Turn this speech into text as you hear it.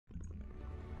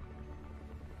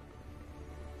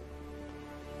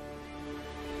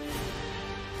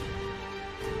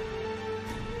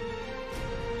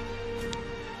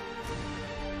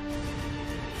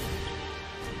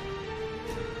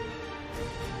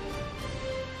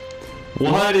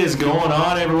What is going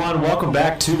on, everyone? Welcome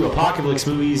back to Apocalypse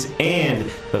Movies and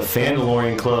the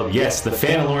Fandalorian Club. Yes, the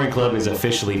Fandalorian Club is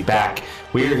officially back.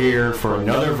 We're here for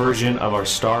another version of our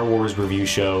Star Wars review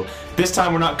show. This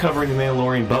time we're not covering The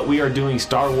Mandalorian, but we are doing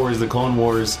Star Wars The Clone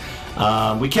Wars.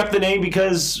 We kept the name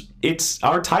because it's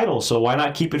our title, so why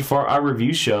not keep it for our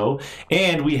review show?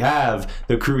 And we have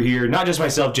the crew here, not just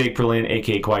myself, Jake Perlin,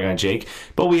 aka Qui-Gon Jake,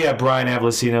 but we have Brian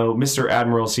Avalosino, Mr.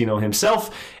 Admiral Sino himself,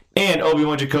 and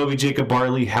Obi-Wan Jacoby, Jacob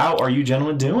Barley. How are you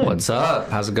gentlemen doing? What's up?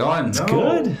 How's it going? It's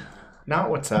good. Not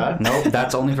what's up. Nope,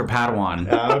 that's only for Padawan.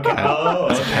 Okay. Oh,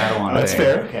 That's a Padawan That's thing.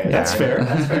 fair. Okay. That's fair.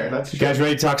 That's fair. That's You guys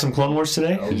ready to talk some Clone Wars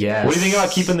today? Yes. What do you think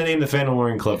about keeping the name the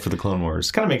Fandalorian Club for the Clone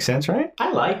Wars? Kind of makes sense, right?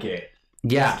 I like it.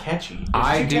 Yeah. It's catchy. It's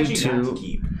I too do catchy not too. to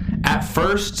keep. At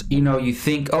first, you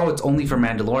think, oh, it's only for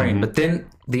Mandalorian. But then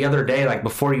the other day, like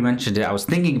before you mentioned it, I was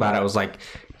thinking about it. I was like,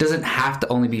 it doesn't have to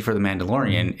only be for the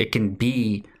Mandalorian. It can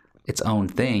be its own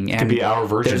thing. And Could be our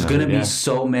version there's of going it, to yeah. be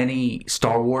so many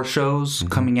Star Wars shows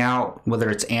coming out, whether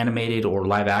it's animated or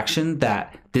live action,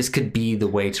 that this could be the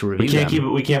way to review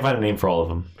them. We can't find a name for all of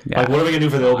them. Yeah. Like, what are we gonna do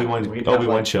for the We Obi-Wan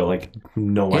definitely- show? Like,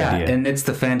 no Yeah, idea. and it's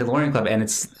the Fandalorian Club, and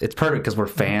it's perfect because we're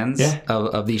fans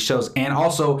of these shows, and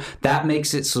also that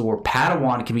makes it so where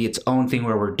Padawan can be its own thing,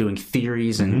 where we're doing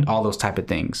theories and all those type of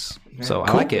things. So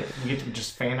I like it. You get to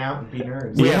just fan out and be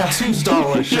nerds. We have two Star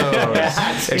Wars shows.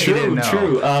 If you didn't know.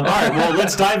 True. All right, well,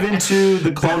 let's dive into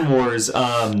the Clone Wars.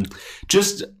 I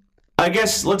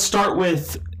guess let's start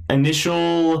with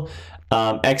initial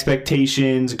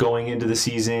expectations going into the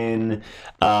season,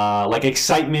 like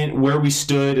excitement, where we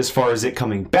stood as far as it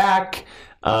coming back,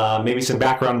 maybe some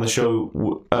background on the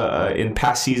show in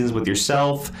past seasons with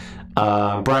yourself.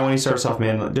 Brian, why don't you start us off,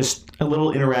 man? Just a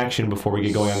little interaction before we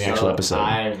get going on the actual episode.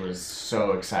 I was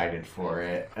so excited for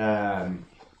it.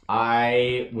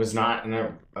 I was not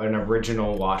an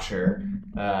original watcher.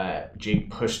 Jake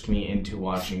pushed me into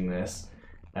watching this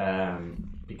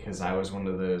because I was one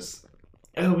of those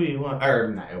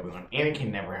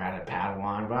Anakin never had a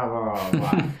Padawan, blah, blah, blah,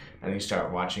 blah. And you start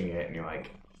watching it and you're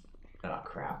like, oh,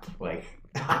 crap. Like,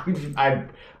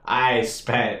 I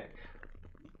spent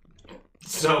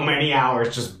so many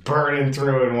hours just burning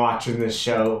through and watching this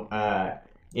show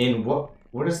in what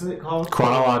is it called?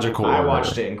 Chronological I order.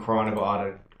 watched it in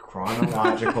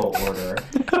chronological order.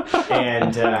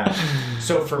 And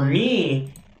so for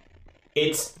me,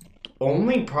 it's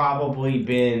only probably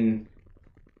been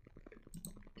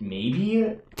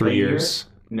maybe 3 a year? years.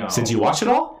 No. Since you watched it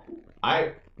all?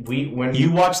 When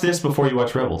You watched this before you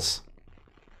watched Rebels.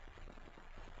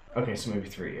 okay, so maybe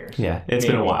 3 years. Yeah, it's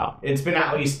been a while. It's been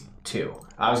at least 2.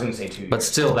 I was going to say 2 years. But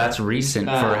still, that's recent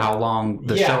for how long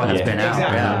the yeah, show has yeah, been out.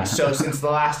 Exactly. Yeah. So since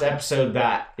the last episode,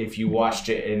 that if you watched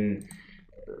it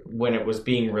when it was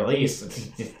being released,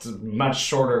 it's much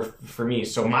shorter for me.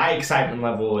 So my excitement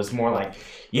level is more like,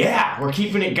 yeah, we're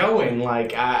keeping it going.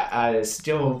 Like I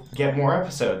still get more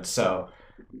episodes. So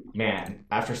man,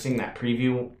 after seeing that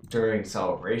preview during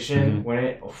Celebration,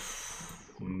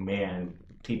 man,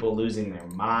 people losing their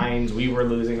minds. We were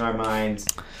losing our minds.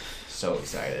 So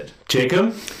excited.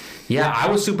 Jacob? Yeah, I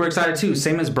was super excited too.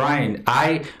 Same as Brian.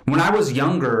 When I was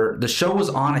younger, the show was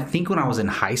on. I think when I was in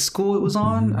high school, it was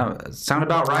on. Sound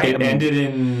about right? It ended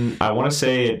in, I want to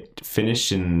say it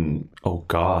finished in, oh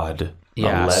God,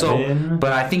 Yeah. 11?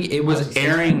 But I think it was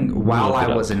airing while I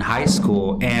was in high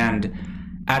school, and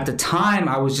at the time,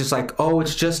 I was just like, oh,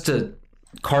 it's just a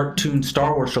cartoon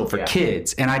Star Wars show for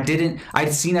kids, and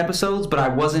I'd seen episodes, but I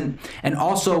wasn't, and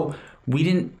also, we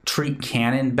didn't treat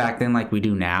canon back then like we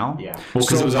do now. Yeah. Well,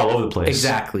 because it was all over the place.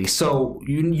 Exactly. So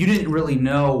you didn't really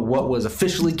know what was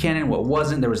officially canon, what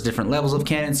wasn't. There was different levels of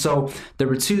canon. So there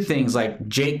were two things. Like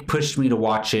Jake pushed me to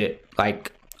watch it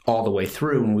like all the way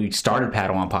through when we started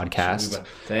Padawan podcast.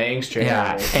 Thanks, Jay.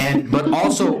 Yeah, but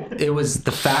also it was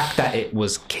the fact that it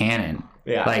was canon.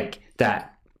 Yeah. Like that.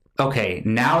 Okay,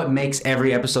 now it makes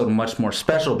every episode much more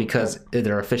special because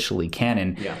they're officially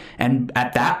canon. Yeah. And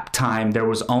at that time, there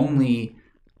was only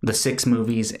the 6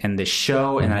 movies and this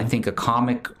show, and I think a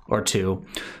comic or 2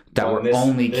 that were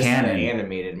only this canon. Is an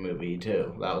animated movie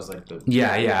too. That was like the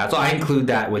Yeah. So I include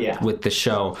that with the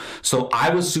show. So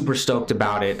I was super stoked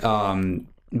about it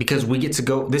because we get to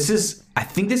go. I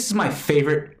think this is my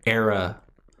favorite era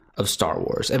of Star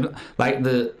Wars. And like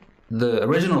the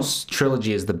original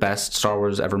trilogy is the best Star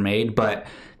Wars ever made, but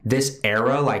this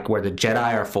era, like where the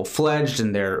Jedi are full-fledged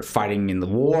and they're fighting in the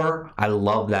war, I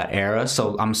love that era.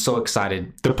 So I'm so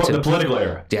excited. The political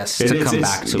era. Yes, to come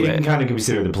back to you it. can kind of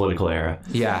consider the political era.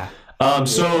 Yeah.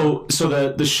 So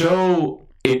the show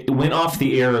it went off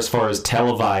the air as far as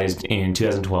televised in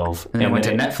 2012. And then went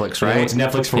to Netflix, right? It went to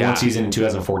Netflix for one season in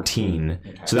 2014.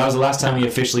 Okay. So that was the last time we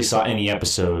officially saw any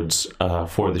episodes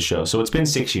for the show. So it's been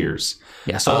 6 years.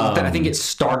 Yeah, so I think it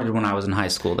started when I was in high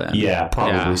school then. Yeah,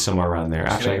 probably somewhere around there.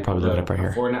 Actually, I could probably look it up right here.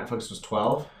 Before Netflix was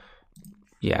 12?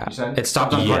 Yeah, it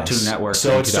stopped on Cartoon Network.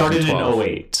 So it started in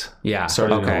 08. Yeah,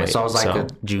 started in 08. So I was like a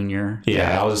junior.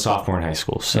 Yeah, I was a sophomore in high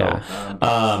school. So,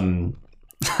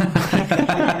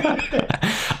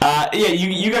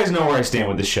 you guys know where I stand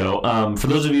with the show. For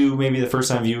those of you, maybe the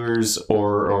first-time viewers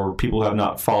or people who have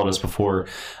not followed us before,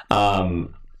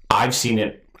 I've seen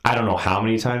it, I don't know how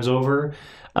many times over.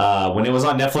 When it was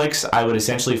on Netflix, I would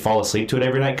essentially fall asleep to it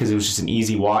every night because it was just an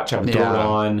easy watch. I would throw it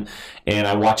on, and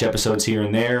I watch episodes here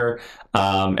and there.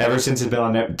 Ever since it's been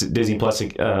on Disney Plus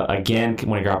again,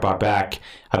 when it got brought back,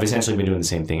 I've essentially been doing the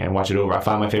same thing. I watch it over. I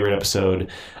find my favorite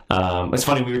episode. It's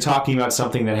funny, we were talking about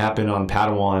something that happened on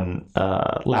Padawan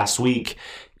last week,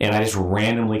 and I just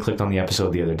randomly clicked on the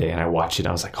episode the other day, and I watched it. And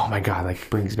I was like, oh my god, like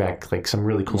brings back like some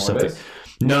really cool stuff.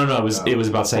 No, it was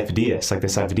about Sifo-Dyas, like the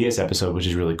Sifo-Dyas episode, which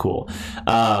is really cool.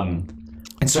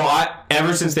 And so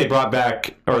ever since they brought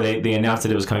back, or they announced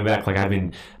that it was coming back, like I've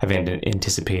been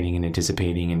anticipating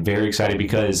and very excited,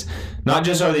 because not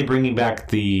just are they bringing back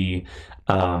the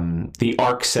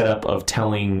arc setup of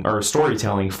telling or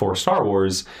storytelling for Star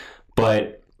Wars,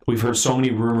 but we've heard so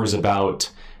many rumors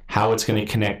about how it's going to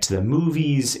connect to the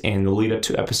movies and the lead up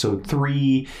to episode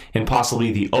 3 and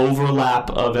possibly the overlap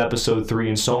of episode 3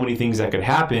 and so many things that could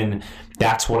happen.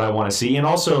 That's what I want to see. And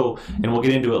also, and we'll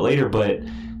get into it later, but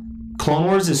Clone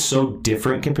Wars is so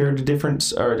different compared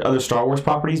to other Star Wars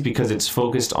properties because it's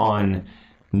focused on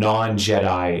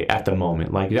non-Jedi at the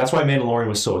moment. Like, that's why Mandalorian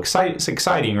was so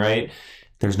exciting, right?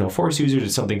 There's no Force users.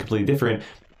 It's something completely different.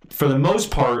 For the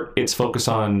most part, it's focused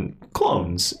on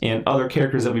clones and other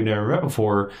characters that we've never met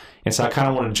before. And so I kind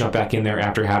of want to jump back in there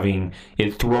after having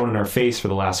it thrown in our face for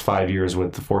the last 5 years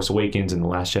with The Force Awakens and The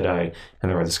Last Jedi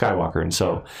and The Rise of Skywalker. And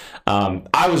so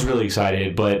I was really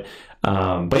excited. But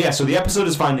yeah, so the episode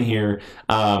is finally here.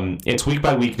 It's week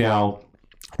by week now.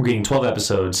 We're getting 12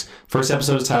 episodes. First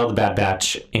episode is titled The Bad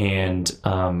Batch, and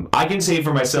I can say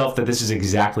for myself that this is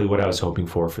exactly what I was hoping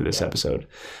for this episode.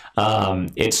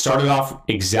 It started off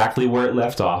exactly where it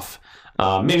left off.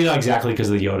 Maybe not exactly because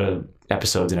of the Yoda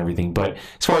episodes and everything, but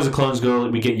as far as the clones go,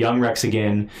 we get young Rex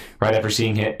again, right after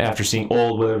seeing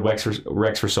old withered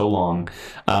Rex for so long.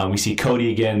 We see Cody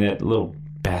again, that little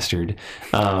bastard,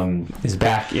 is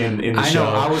back in the show.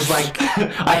 I know, I was like,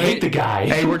 I hate the guy.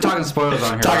 Hey, we're talking spoilers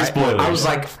on here. Spoilers. I was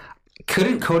like,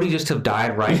 couldn't Cody just have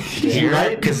died right here?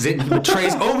 Right? Because it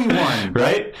betrays Obi-Wan.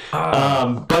 Right?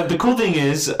 But the cool thing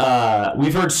is,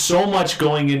 we've heard so much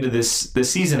going into this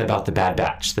season about the Bad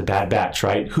Batch,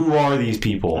 right? Who are these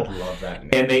people? I love that name.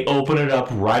 And they open it up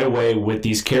right away with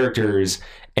these characters,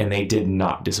 and they did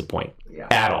not disappoint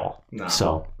at all. No.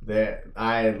 So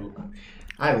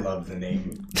I love the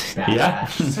name Bad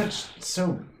Batch.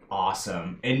 So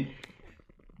awesome. And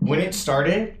when it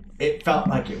started, it felt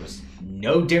like it was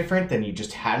no different than you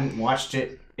just hadn't watched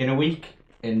it in a week,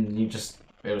 and it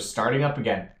was starting up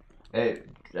again.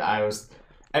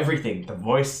 Everything, the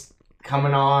voice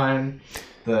coming on,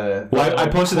 I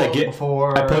posted that GIF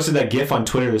before. I posted that GIF on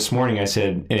Twitter this morning. I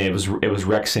said, and it was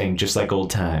Rex saying just like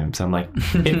old times. I'm like,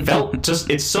 it felt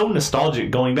it's so nostalgic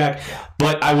going back.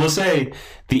 But I will say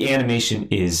the animation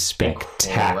is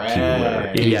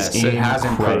spectacular. It has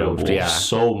improved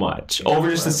so much over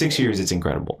just the 6 years. It's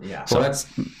incredible. Yeah, so that's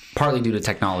partly due to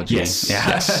technology.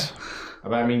 Yes.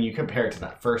 But I mean, you compare it to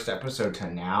that first episode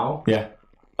to now. Yeah.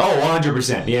 Oh,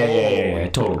 100%. Yeah.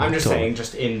 Totally. I'm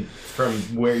just saying, from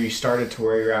where you started to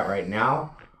where you're at right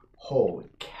now, holy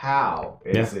cow.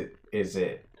 It's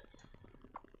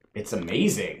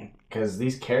amazing. Because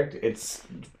these characters, it's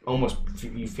almost,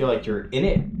 you feel like you're in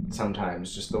it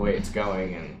sometimes, just the way it's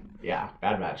going. And yeah,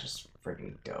 Bad Batch is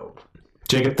freaking dope.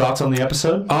 Jacob, thoughts on the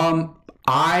episode?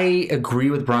 I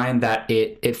agree with Brian that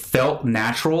it felt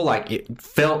natural, like it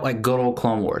felt like good old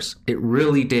Clone Wars. It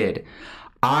really did.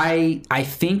 I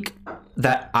think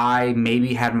that I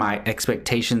maybe had my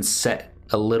expectations set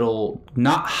a little,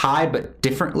 not high, but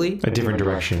differently. A different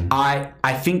direction. I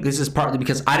think this is partly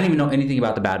because I didn't even know anything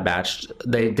about the Bad Batch.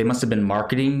 They must have been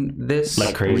marketing this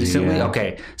like crazy recently. Yeah.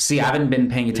 Okay. See, I haven't been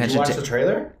paying attention to... Did you watch the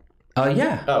trailer?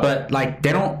 Yeah. Oh. But like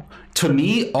they don't... To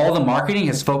me, all the marketing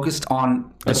is focused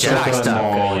on the Jedi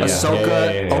stuff.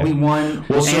 Ahsoka, Obi-Wan,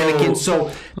 Anakin.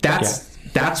 So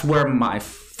that's where my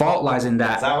fault lies in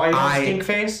that. Is that why you have a stink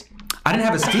face? I didn't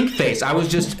have a stink face. I was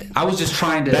just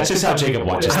trying to. That's just how Jacob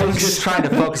watches. I was just trying to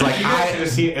focus. Like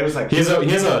it was like he has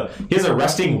a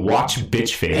resting watch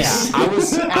bitch face.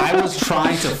 Yeah, I was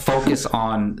trying to focus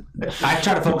on. I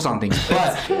try to focus on things,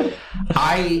 but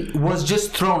I was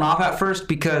just thrown off at first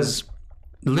because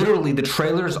literally the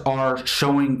trailers are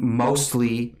showing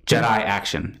mostly Jedi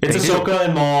action. It's Ahsoka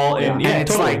and Maul, and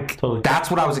it's totally.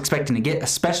 That's what I was expecting to get,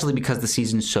 especially because the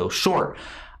season's so short.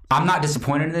 I'm not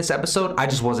disappointed in this episode. I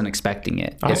just wasn't expecting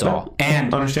it. That's all.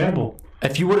 And understandable.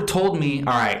 If you would have told me,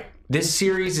 all right, this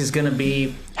series is going to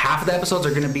be half of the episodes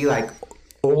are going to be like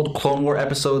old Clone War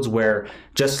episodes where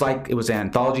just like it was an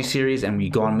anthology series and we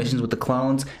go on missions with the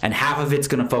clones, and half of it's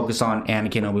going to focus on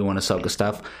Anakin, Obi-Wan, Ahsoka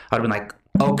stuff, I'd have been like,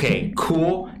 okay,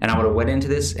 cool, and I would have went into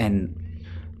this and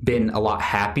been a lot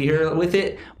happier with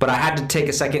it. But I had to take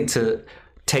a second to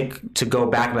go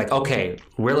back and be like, okay,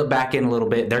 reel it back in a little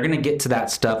bit. They're going to get to that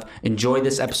stuff. Enjoy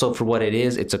this episode for what it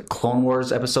is. It's a Clone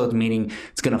Wars episode, meaning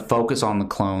it's going to focus on the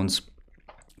clones.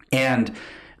 And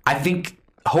I think,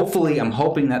 hopefully, I'm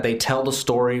hoping that they tell the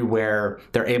story where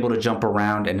they're able to jump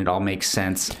around and it all makes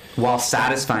sense while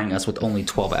satisfying us with only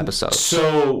 12 episodes.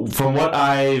 So from what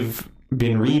I've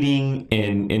been reading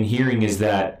and hearing is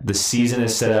that the season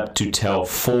is set up to tell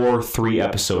 4 stories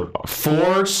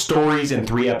and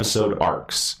 3-episode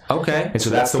arcs. Okay. And so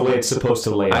that's the way it's supposed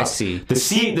to lay out. I see. The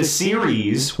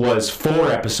series was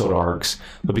 4-episode arcs,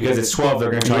 but because it's 12,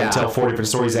 they're going to try to tell 4 different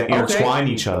stories that intertwine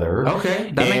each other.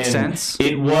 Okay, that makes sense.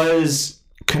 It was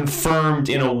confirmed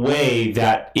in a way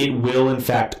that it will in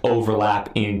fact overlap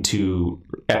into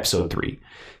episode 3.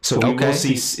 So we will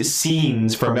see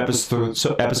scenes from episode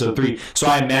 3. So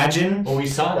I imagine... Well, we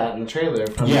saw that in the trailer.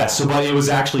 But it was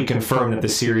actually confirmed that the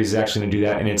series is actually going to do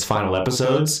that in its final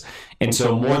episodes. And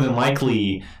so more than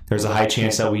likely, there's a high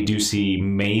chance that we do see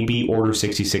maybe Order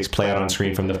 66 play out on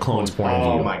screen from the clones' point of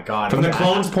view. Oh my god. From the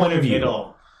clones' point of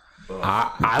view.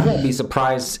 I won't be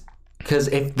surprised, because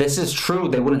if this is true,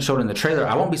 they wouldn't show it in the trailer.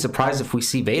 I won't be surprised if we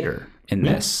see Vader in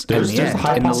this in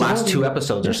the last 2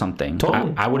 episodes or something.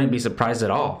 Totally. I wouldn't be surprised at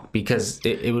all, because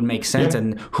it would make sense.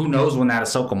 And who knows when that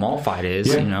Ahsoka Maul fight is,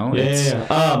 you know?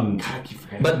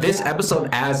 But this episode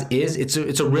as is,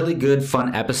 it's a really good,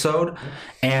 fun episode.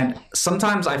 And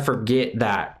sometimes I forget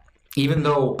that even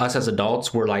though us as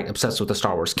adults, we're like obsessed with the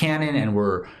Star Wars canon and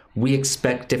we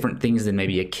expect different things than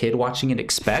maybe a kid watching it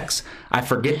expects, I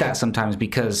forget that sometimes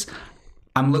because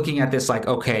I'm looking at this like,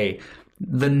 okay,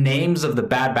 the names of the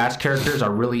Bad Batch characters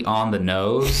are really on the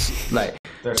nose, like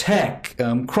Tech,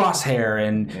 Crosshair,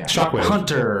 and Shockwave.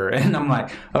 Hunter, and I'm like,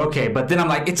 okay, but then I'm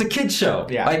like, it's a kid's show.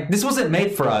 Yeah. Like, this wasn't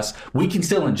made for us. We can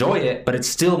still enjoy it, but it's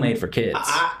still made for kids.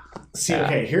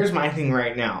 Okay, here's my thing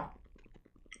right now.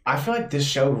 I feel like this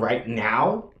show right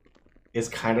now is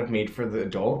kind of made for the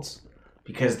adults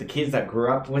because the kids that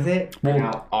grew up with it are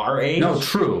now our age. No,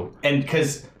 true. And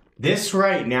because this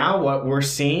right now, what we're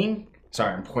seeing...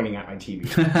 Sorry, I'm pointing at my TV.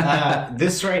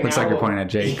 This right Looks now... like you're pointing at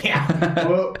Jake. Yeah.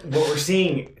 What we're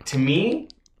seeing, to me,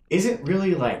 isn't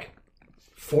really like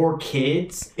for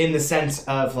kids in the sense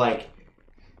of like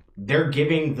they're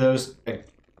giving those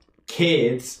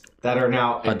kids that are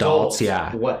now adults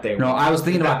what they want. No, I was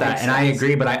thinking about that, and I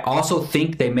agree, but I also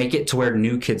think they make it to where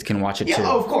new kids can watch it too.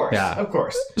 Yeah, of course. Yeah, of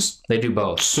course. They do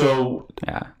both. So,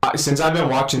 since I've been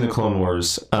watching the Clone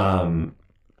Wars,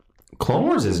 Clone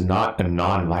Wars is not a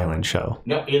non-violent show.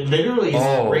 No, it literally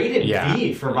is rated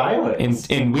V for violence.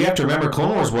 And we have to remember,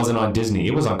 Clone Wars wasn't on Disney.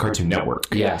 It was on Cartoon Network.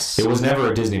 Yes. It was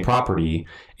never a Disney property.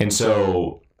 And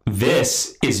so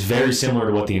this is very similar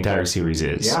to what the entire series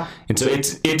is. Yeah. And so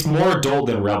it's more adult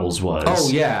than Rebels was. Oh,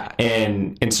 yeah.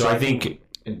 And so I think...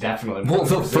 Definitely. Well,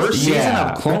 the first season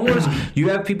of Clone Wars, you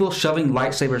have people shoving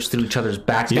lightsabers through each other's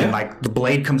backs, and like the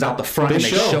blade comes out the front, and they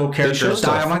show characters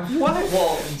die. I'm like, what?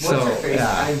 Well, what's her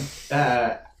face?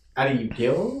 Adi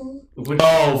Gil?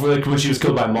 When she was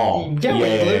killed by Maul.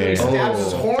 Yeah. Stabs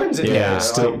his horns in there.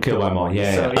 Still killed by Maul.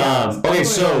 Okay,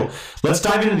 so let's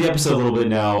dive into the episode a little bit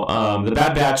now. The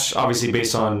Bad Batch, obviously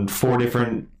based on 4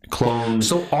 different clones.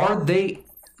 So are they...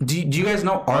 Do you guys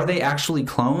know, are they actually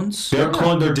clones? They're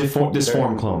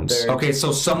disformed clones. Okay,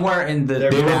 so somewhere in the...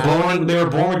 They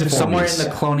were born with deformities. Somewhere in the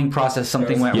cloning process,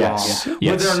 something went wrong. Yes.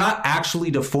 Well, they're not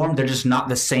actually deformed, they're just not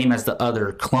the same as the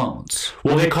other clones.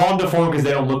 Well, they call them deformed because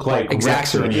they don't look like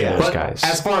Rex or any of those guys.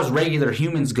 As far as regular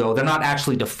humans go, they're not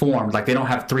actually deformed. Like, they don't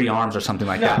have 3 arms or something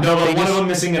like that. No, but one of them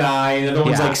missing an eye, and the other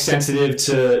one's like sensitive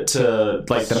to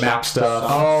like the map stuff.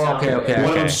 Oh, okay.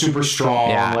 One of them's super strong.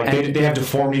 Yeah. Like, they have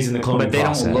deformities in the cloning process. But they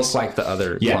don't look like the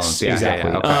other clones. Yes, exactly.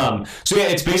 Okay. So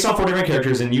it's based on 4 different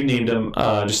characters, and you named them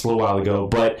just a little while ago.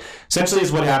 But essentially,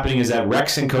 what's happening is that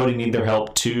Rex and Cody need their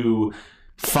help to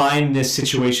find this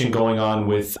situation going on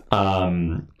with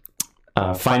finding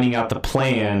out the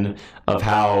plan of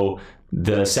how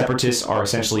the Separatists are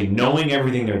essentially knowing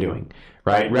everything they're doing.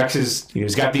 Right, Rex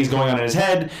he's got these going on in his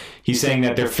head. He's saying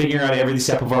that they're figuring out every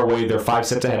step of our way. They're 5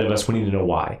 steps ahead of us. We need to know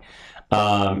why.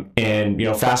 And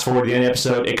fast forward to the end of the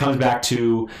episode, it comes back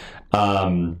to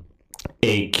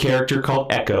a character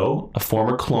called Echo, a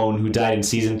former clone who died in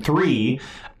season 3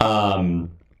 in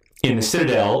the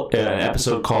Citadel. An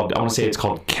episode called, I want to say it's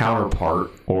called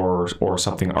Counterpart or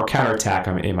something, or Counterattack.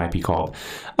 It might be called.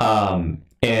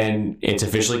 And it's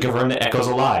officially confirmed that Echo's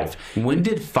alive. When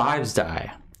did Fives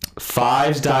die?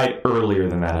 Fives died earlier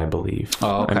than that, I believe.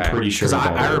 Oh, okay. I'm pretty sure. Because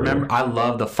I remember, I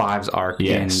love the Fives arc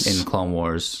in Clone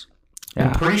Wars. Yeah.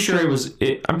 I'm pretty sure it was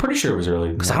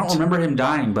earlier. Because I don't remember him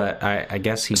dying, but I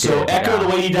guess he did. So Echo, the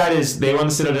way he died is they were on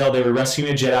the Citadel. They were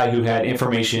rescuing a Jedi who had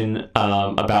information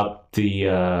about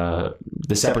the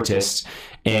Separatists,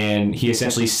 and he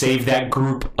essentially saved that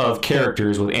group of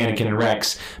characters with Anakin and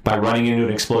Rex by running into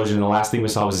an explosion. And the last thing we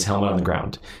saw was his helmet on the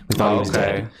ground. We thought he was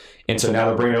dead. And so now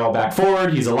they're bringing it all back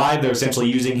forward. He's alive. They're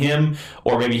essentially using him,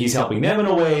 or maybe he's helping them in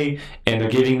a way, and they're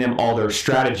giving them all their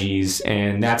strategies.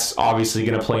 And that's obviously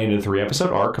going to play into the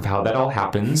 3-episode arc of how that all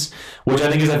happens, which I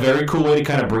think is a very cool way to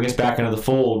kind of bring us back into the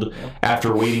fold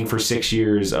after waiting for 6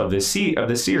 years of this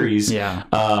series. Yeah.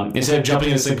 Instead of jumping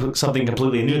into something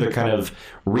completely new, they're kind of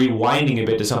rewinding a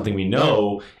bit to something we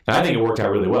know. And I think it worked out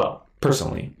really well,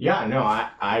 personally. Yeah, no,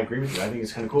 I agree with you. I think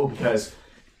it's kind of cool because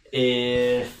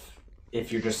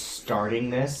if you're just starting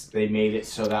this, they made it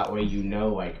so that way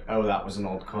like, oh, that was an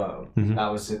old clone. Mm-hmm.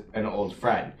 That was an old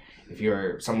friend. If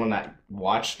you're someone that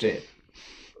watched it,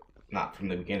 not from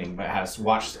the beginning, but has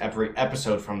watched every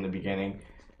episode from the beginning,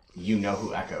 you know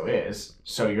who Echo is.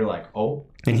 So you're like, oh.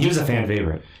 And he was a fan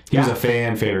favorite. He was a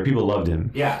fan favorite. People loved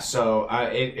him. Yeah, so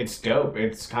it's dope.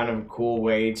 It's kind of a cool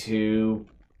way to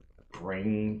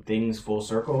bring things full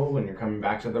circle when you're coming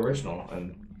back to the original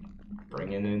and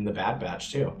bringing in the Bad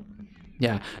Batch, too.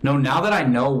 Yeah. No, now that I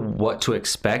know what to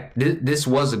expect, this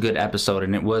was a good episode,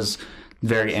 and it was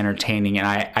very entertaining, and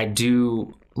I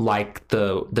do like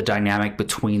the dynamic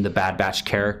between the Bad Batch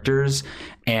characters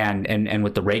and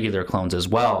with the regular clones as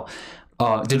well.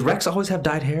 Did Rex always have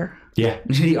dyed hair? Yeah.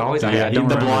 Did he always? Yeah, the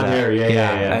blonde hair.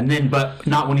 Yeah. And then, but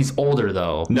not when he's older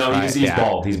though. No, right? he's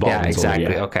bald. He's bald. Yeah,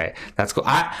 exactly. Old, Okay, that's cool.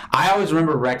 I always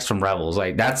remember Rex from Rebels.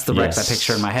 Like that's the Rex I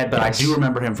picture in my head. But I do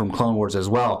remember him from Clone Wars as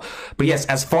well. But yes,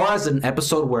 as far as an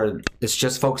episode where it's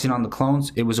just focusing on the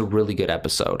clones, it was a really good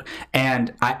episode.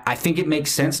 And I think it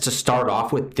makes sense to start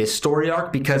off with this story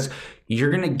arc because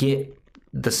you're gonna get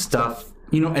the stuff.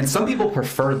 And some people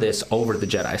prefer this over the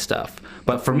Jedi stuff.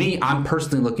 But for me, I'm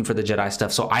personally looking for the Jedi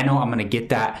stuff. So I know I'm going to get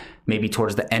that maybe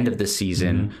towards the end of the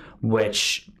season,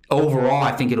 which overall,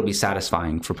 I think it'll be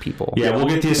satisfying for people. Yeah, we'll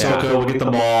get the Ahsoka, we'll get the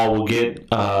Maul, we'll get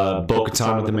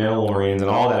Bo-Katan with the Mandalorians and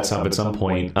all that stuff at some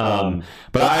point. But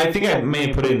I think I may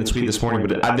have put it in the tweet this morning,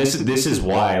 but this is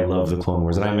why I love the Clone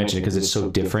Wars. And I mentioned it because it's so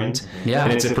different. Yeah.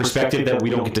 And it's a perspective that we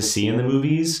don't get to see in the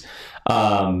movies.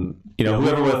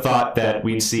 Whoever would have thought that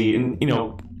we'd see,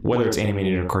 whether it's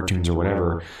animated or cartoons or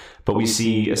whatever, but we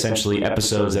see essentially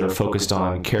episodes that are focused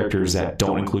on characters that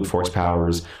don't include Force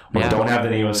powers or don't have the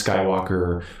name of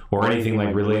Skywalker or anything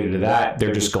like related to that.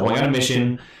 They're just going on a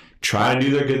mission, trying to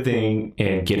do their good thing,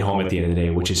 and get home at the end of the day,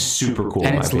 which is super cool.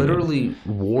 And it's literally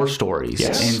war stories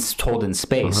and it's told in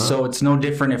space. So it's no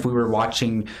different if we were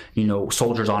watching,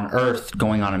 soldiers on Earth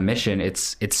going on a mission.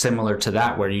 It's similar to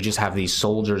that, where you just have these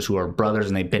soldiers who are brothers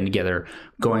and they've been together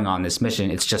going on this mission.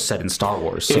 It's just set in Star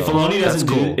Wars. So if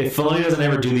Filoni doesn't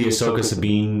ever do the Ahsoka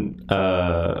Sabine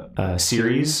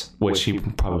series, which he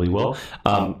probably will,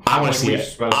 I want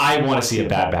to see a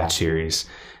Bad Batch series.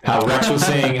 How Rex was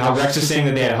saying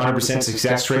that they had 100%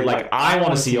 success rate. Like, I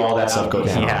want to see all that stuff go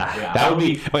down. Yeah. That would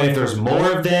be, but if there's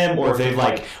more of them, or if they've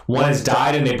one has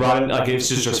died and they brought in, it's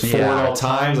just 4 at all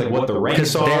times, what the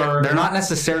ranks are. They're not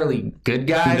necessarily good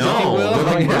guys. No, they're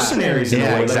like mercenaries in a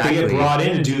way. Exactly. They get brought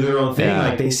in to do their own thing.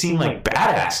 Yeah. They seem like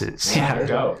badasses. Yeah, they're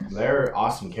dope. They're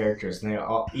awesome characters, and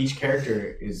each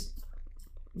character is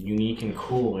unique and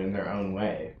cool in their own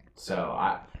way. So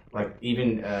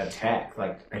even Tech,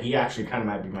 he actually kind of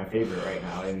might be my favorite right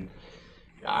now, and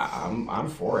I'm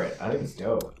for it. I think it's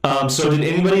dope. So did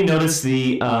anybody notice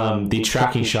the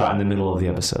tracking shot in the middle of the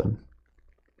episode?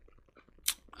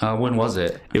 When was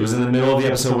it? It was in the middle of the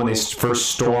episode when they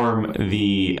first storm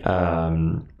the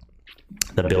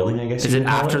building, I guess. Is it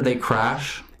after they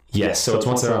crash? Yes, so it's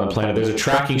once they're on the planet. There's a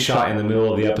tracking shot in the middle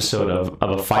of the episode of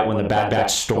a fight when the Bad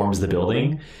Batch storms the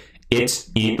building.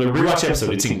 rewatch the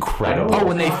episode. It's incredible. Oh,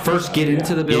 when they first get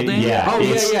into the building.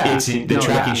 It's the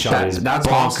tracking shot is that's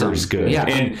bonkers awesome. Good. Yeah.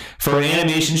 And for an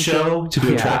animation show to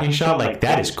do a tracking shot like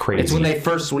that is crazy.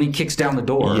 It's when he kicks down the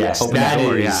door. Yes,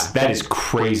 that is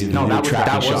crazy. That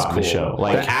was cool. The show.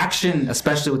 Like the action,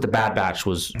 especially with the Bad Batch,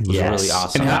 was really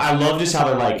awesome. And I love just how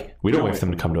they're like, we don't wait for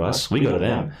them to come to us. We go to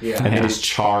them. Yeah. And they just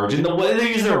charge. And the way they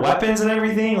use their weapons and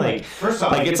everything, like first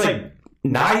off, like it's like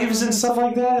knives and stuff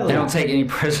like that. Like, they don't take any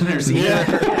prisoners either.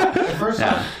 First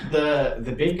off,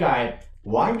 the big guy.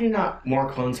 Why do not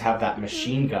more clones have that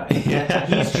machine gun? Yeah.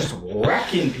 He's just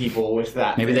wrecking people with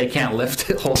that. Maybe they can't lift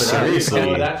it, hold it Seriously.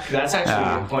 No, that's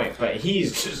actually a good point. But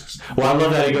he's just. Well, I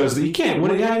love that he goes, you can't.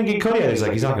 What did I get Cody at? He's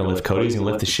like, he's not going to lift Cody. He's going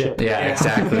to lift the ship. Yeah,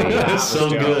 exactly. That's so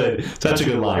good. Such a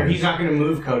good line. Or he's not going to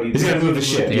move Cody. He's going to move the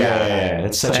ship. Yeah.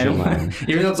 It's such a good line.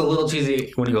 Even though it's a little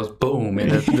cheesy when he goes boom and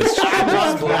the ship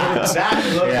explodes.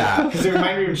 Yeah. Because it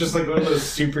reminded me of just like one of those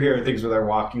superhero things where they're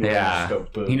walking. Yeah. Go,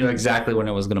 boom. He knew exactly when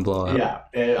it was going to blow up. Yeah.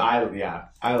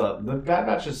 I love the Bad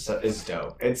Batch is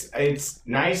dope. It's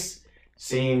nice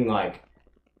seeing like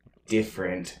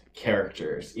different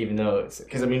characters, even though it's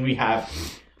because we have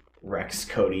Rex,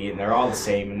 Cody, and they're all the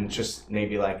same, and just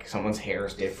maybe like someone's hair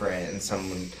is different and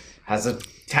someone has a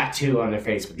tattoo on their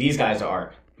face, but these guys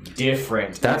are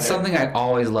different. That's something I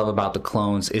always love about the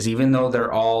clones is even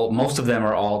though most of them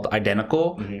are all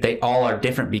identical, they all are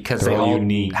different because they all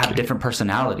unique. Have different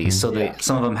personalities. So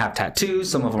some of them have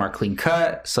tattoos, some of them are clean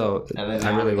cut. So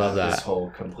I really love that. This whole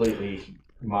completely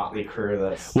motley crew.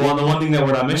 Well, and the one thing that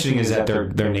we're not mentioning is that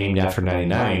they're named after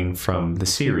 99 from the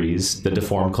series, the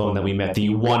deformed clone that we met, the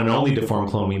one and only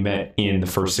deformed clone we met in the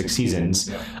first 6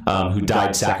 seasons, who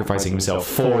died sacrificing himself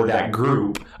for that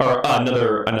group or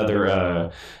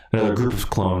another group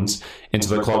of clones, and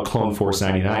so they're called Clone Force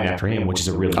 99 after him, which is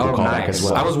a really cool callback as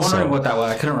well. I was wondering what that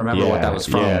was. I couldn't remember what that was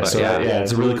from. It's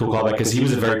a really cool callback because he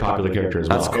was a very popular character as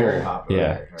well. That's cool. Very popular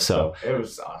character. So it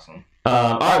was awesome.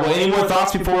 All right. Well, any more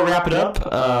thoughts before we wrap it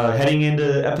up? Heading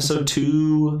into episode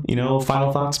 2,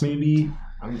 final thoughts maybe.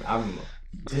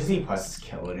 Disney Plus is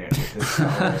killing it with this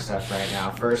Star Wars stuff right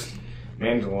now. First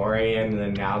Mandalorian, and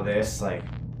then now this. Like,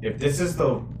 if this is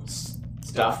the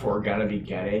stuff we're gonna be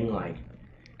getting, like,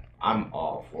 I'm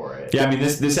all for it. Yeah,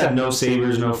 this had no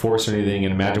sabers, no force or anything,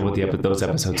 and imagine what those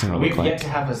episodes are gonna look like. We've yet to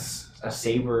have a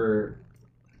saber.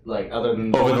 Like other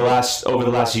than over the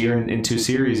last year in 2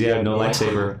 series, no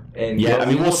lightsaber. And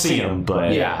we'll see them,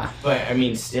 but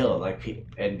still, like,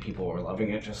 people were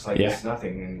loving it just like it's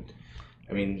nothing.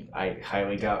 And I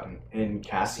highly doubt in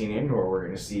Cassian Andor we're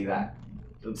going to see that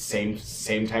same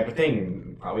type of thing,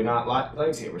 and probably not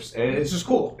lightsabers. And it's just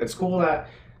cool. It's cool that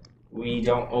we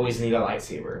don't always need a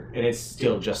lightsaber, and it's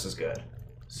still just as good.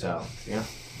 So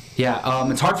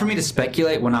it's hard for me to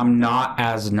speculate when I'm not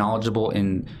as knowledgeable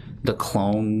in the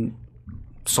clone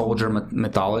soldier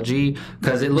mythology,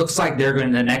 because it looks like the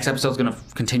next episode's going to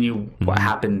continue what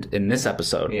happened in this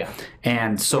episode.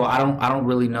 And so I don't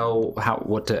really know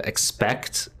what to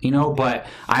expect, but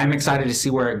I'm excited to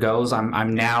see where it goes.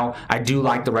 I do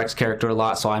like the Rex character a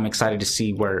lot, so I'm excited to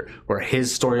see where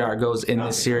his story arc goes in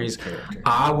this series.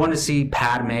 I want to see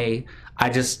Padme. I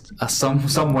just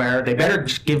somewhere they better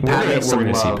give Padme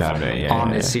some love on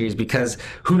this series, because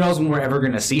who knows when we're ever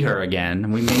going to see her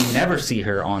again. We may never see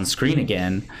her on screen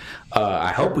again.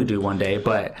 I hope we do one day,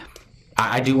 but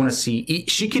I do want to see.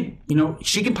 She can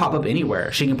pop up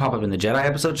anywhere. She can pop up in the Jedi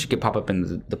episodes. She could pop up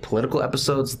in the political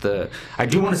episodes. I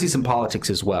do want to see some politics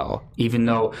as well, even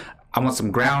though I want some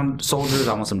ground soldiers,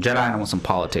 I want some Jedi, and I want some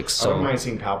politics. So I don't mind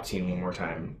seeing Palpatine one more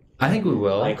time. I think we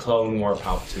will. Like Clone War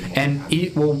Palpatine. And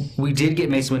we did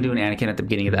get Mace Windu and Anakin at the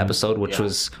beginning of the episode, which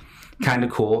was kind of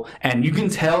cool. And you can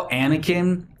tell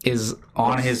Anakin is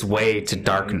on his way to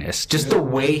darkness. Just the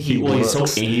way he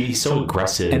looks. He's so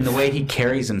aggressive. And the way he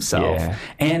carries himself. Yeah.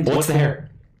 And what's the hair?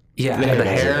 Yeah, the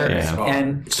hair. Yeah.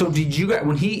 And so did you guys,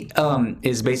 when he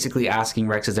is basically asking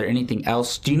Rex, is there anything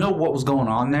else? Do you know what was going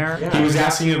on there? Yeah. He was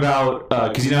asking about,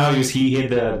 because how he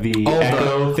hid the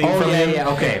echo thing from him? Yeah,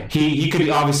 okay. He could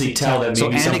obviously tell that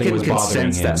maybe something was bothering him. So Anakin could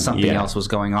sense that something else was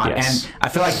going on. Yes. And I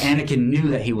feel like Anakin knew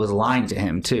that he was lying to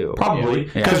him too. Probably.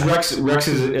 Because Rex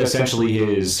is essentially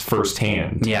his first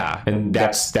hand. Yeah. And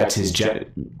that's his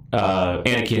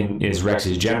Anakin is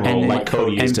Rex's general, like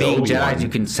Cody is to Obi-Wan. And being Jedi, you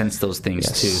can sense those things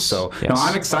too. So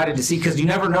I'm excited to see, because you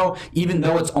never know, even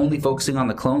though it's only focusing on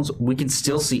the clones, we can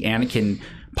still see Anakin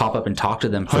pop up and talk to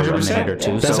them for 100%. A minute or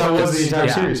two. That's how it was the entire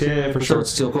series. Yeah, for sure. So it's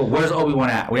still cool. Where's Obi-Wan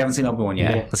at? We haven't seen Obi-Wan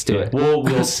yet. Yeah. Let's do it.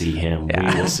 We'll see him. We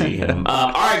will see him.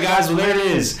 All right, guys. Well, there it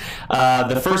is.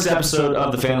 The first episode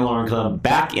of the Fandalorian Club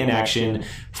back in action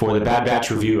for the Bad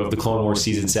Batch review of the Clone Wars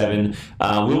Season 7.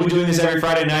 We'll be doing this every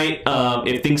Friday night.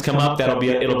 If things come up, it'll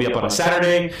be up on a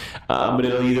Saturday, but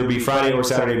it'll either be Friday or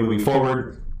Saturday moving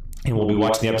forward. And we'll be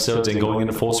watching the episodes and going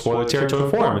into full spoiler territory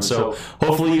for them. And so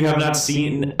hopefully you have not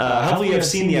seen, hopefully you have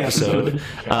seen the episode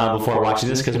before watching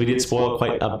this, because we did spoil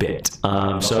quite a bit.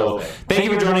 So thank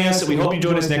you for joining us. We hope you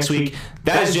join us next week.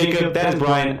 That is Jacob. That is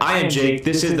Brian. I am Jake.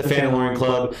 This is the Fandalorian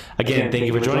Club. Again, thank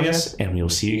you for joining us, and we will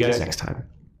see you guys next time.